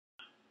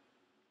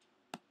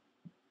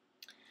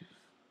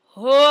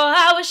Oh,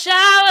 I wish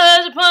I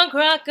was a punk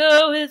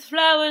rocker with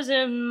flowers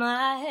in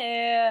my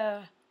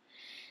hair.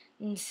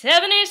 In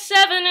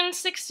 77 and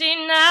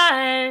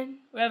 69,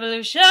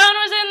 revolution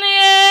was in the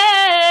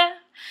air.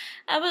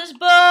 I was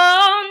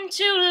born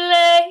too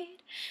late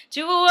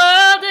to a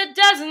world that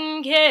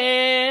doesn't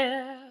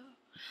care.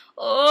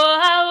 Oh,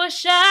 I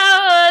wish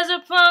I was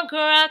a punk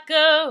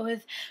rocker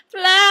with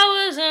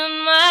flowers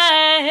in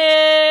my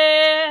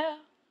hair.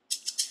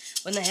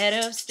 When the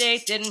head of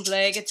state didn't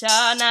play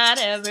guitar, not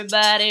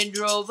everybody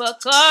drove a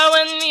car.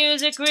 When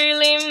music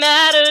really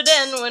mattered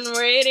and when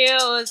radio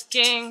was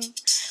king.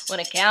 When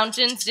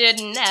accountants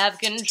didn't have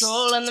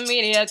control and the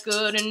media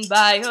couldn't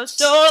buy your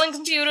soul. And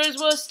computers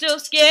were still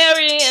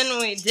scary and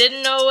we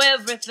didn't know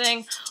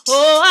everything.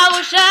 Oh, I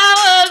wish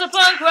I was a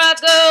punk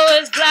rocker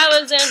with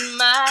flowers in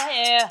my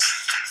hair.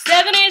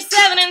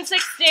 77 and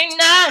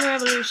 69,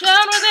 revolution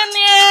was in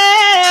the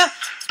air.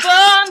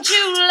 Born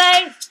too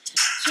late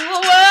to a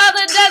world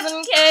that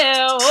doesn't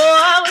care. Oh,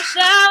 I wish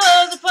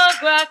I was a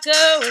punk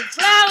rocker with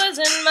flowers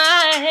in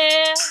my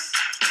hair.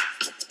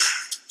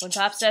 When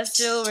pop stars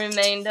still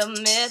remained a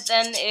myth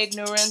and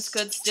ignorance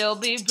could still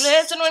be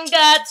bliss, and when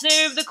God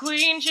saved the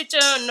queen, she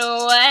turned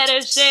a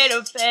whiter shade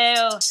of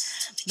pale.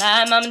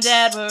 My mom and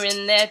dad were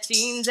in their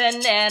teens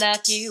and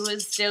anarchy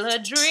was still a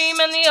dream,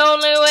 and the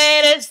only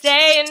way to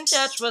stay in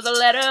touch was a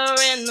letter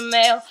in the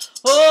mail.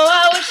 Oh,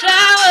 I wish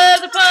I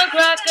was a punk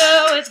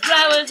rocker with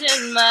flowers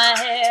in my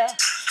hair.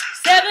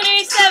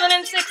 77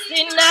 and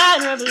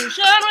 69,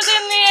 revolution was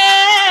in the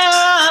air.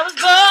 I was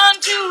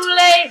born too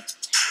late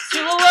to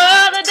a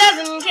world that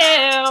doesn't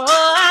care.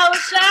 Oh, I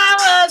wish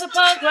I was a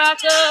punk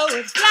rocker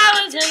with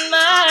flowers in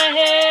my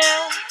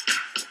hair.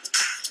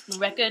 The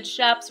record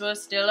shops were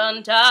still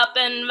on top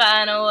and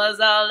vinyl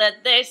was all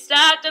that they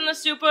stocked, and the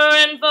Super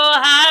Info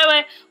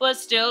highway was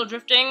still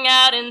drifting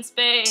out in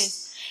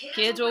space.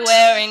 Kids were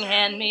wearing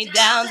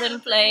hand-me-downs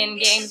and playing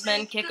games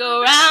men kick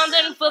around,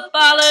 and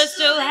footballers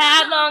still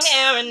had long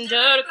hair and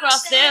dirt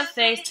across their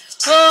face.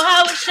 Oh,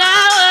 I wish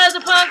I was a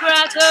punk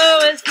rocker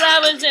with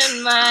flowers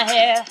in my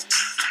hair.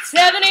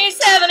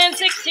 77 and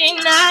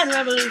 69,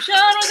 revolution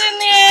was in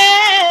the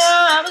air.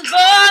 I was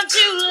born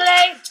too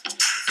late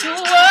to a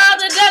world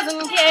that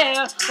doesn't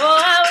care. Oh,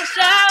 I wish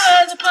I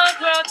was a punk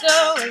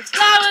rocker with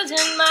flowers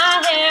in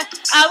my hair.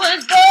 I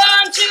was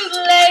born too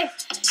late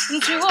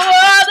to a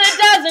world that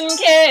doesn't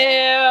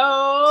care.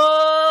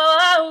 Oh,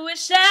 I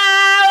wish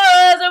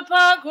I was a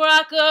punk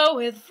rocker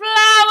with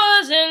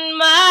flowers in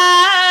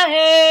my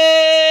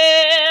hair.